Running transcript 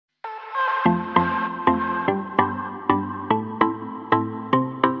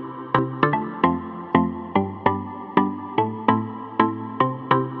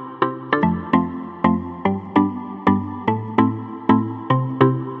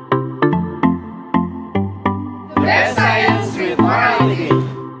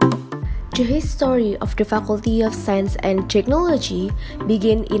history of the Faculty of Science and Technology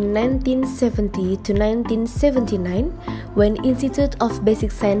began in 1970 to 1979 when Institute of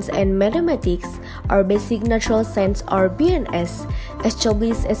Basic Science and Mathematics or Basic Natural Science or BNS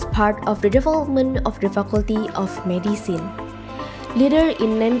established as part of the development of the Faculty of Medicine. Later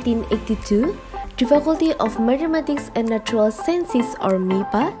in 1982, the Faculty of Mathematics and Natural Sciences or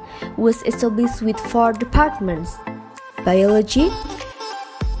MIPA was established with 4 departments: Biology,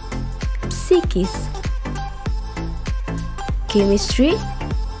 Physics, Chemistry,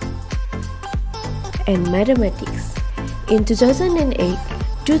 and Mathematics. In 2008,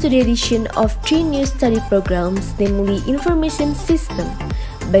 due to the addition of 3 new study programs, namely Information System,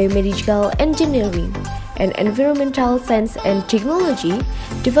 Biomedical Engineering, and Environmental Science and Technology,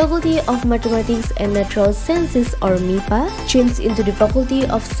 the Faculty of Mathematics and Natural Sciences or MIPA changed into the Faculty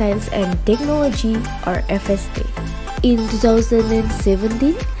of Science and Technology or FST. In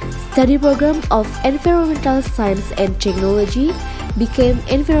 2017, study program of Environmental Science and Technology became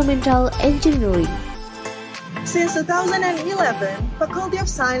Environmental Engineering. Since 2011, Faculty of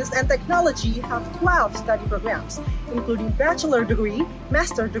Science and Technology have 12 study programs, including bachelor degree,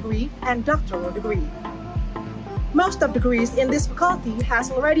 master degree, and doctoral degree. Most of degrees in this faculty has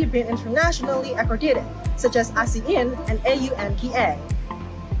already been internationally accredited, such as ASEAN and AUNTA.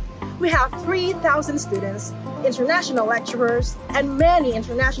 We have 3,000 students, international lecturers, and many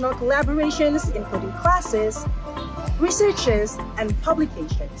international collaborations, including classes, researches, and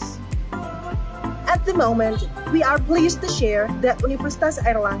publications. At the moment, we are pleased to share that Universitas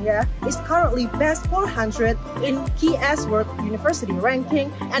Airlangga is currently best 400 in KS World University ranking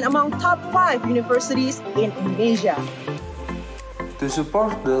and among top 5 universities in Indonesia. To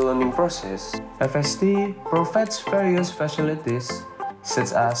support the learning process, FST provides various facilities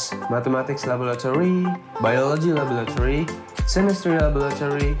such as Mathematics Laboratory, Biology Laboratory, Chemistry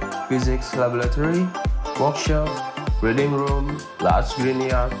Laboratory, Physics Laboratory, Workshop, Reading Room, Large Green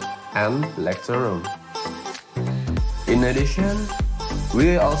Yard, and Lecture Room. In addition,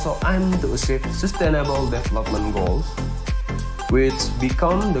 we also aim to achieve sustainable development goals, which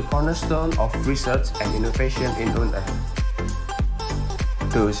become the cornerstone of research and innovation in UNA.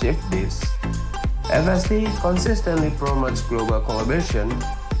 To achieve this, FST consistently promotes global collaboration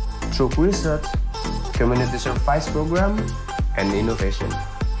through research, community service program, and innovation.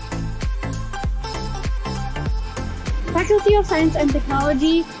 Faculty of Science and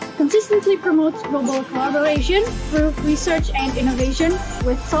Technology consistently promotes global collaboration through research and innovation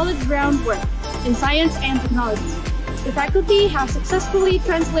with solid groundwork in science and technology. The faculty has successfully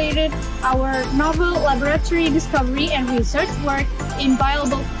translated our novel laboratory discovery and research work in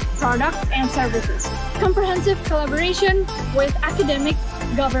viable products and services. Comprehensive collaboration with academic,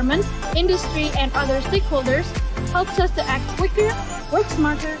 government, industry, and other stakeholders helps us to act quicker, work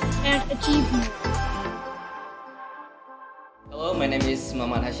smarter, and achieve more. Hello, my name is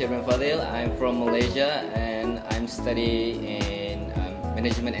Muhammad Hashir bin Fadil. I'm from Malaysia and I'm studying in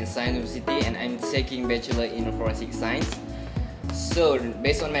Management and Science University and I'm taking Bachelor in Forensic Science. So,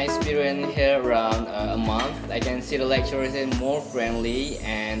 based on my experience here around a month, I can see the lecturers are more friendly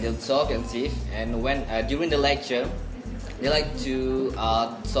and they'll talkative. And when during the lecture, they like to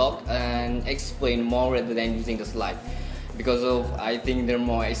talk and explain more rather than using the slide, because of I think they're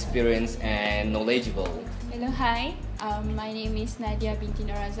more experienced and knowledgeable. Hello, hi. My name is Nadia binti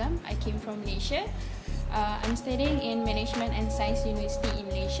Norazam. I came from Malaysia. I'm studying in Management and Science University in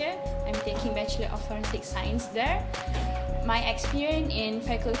Malaysia. I'm taking Bachelor of Forensic Science there. My experience in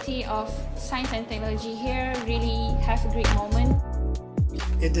Faculty of Science and Technology here really have a great moment.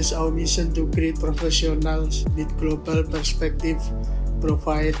 It is our mission to create professionals with global perspective,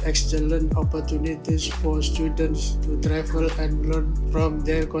 provide excellent opportunities for students to travel and learn from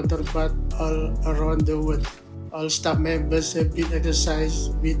their counterparts all around the world. All staff members have been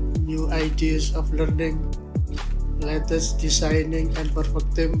exercised with new ideas of learning, latest designing and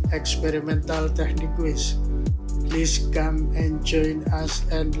perfecting experimental techniques. Please come and join us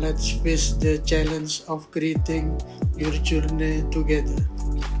and let's face the challenge of creating your journey together.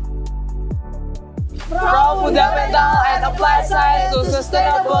 From fundamental and applied science to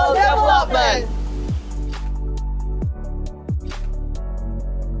sustainable development.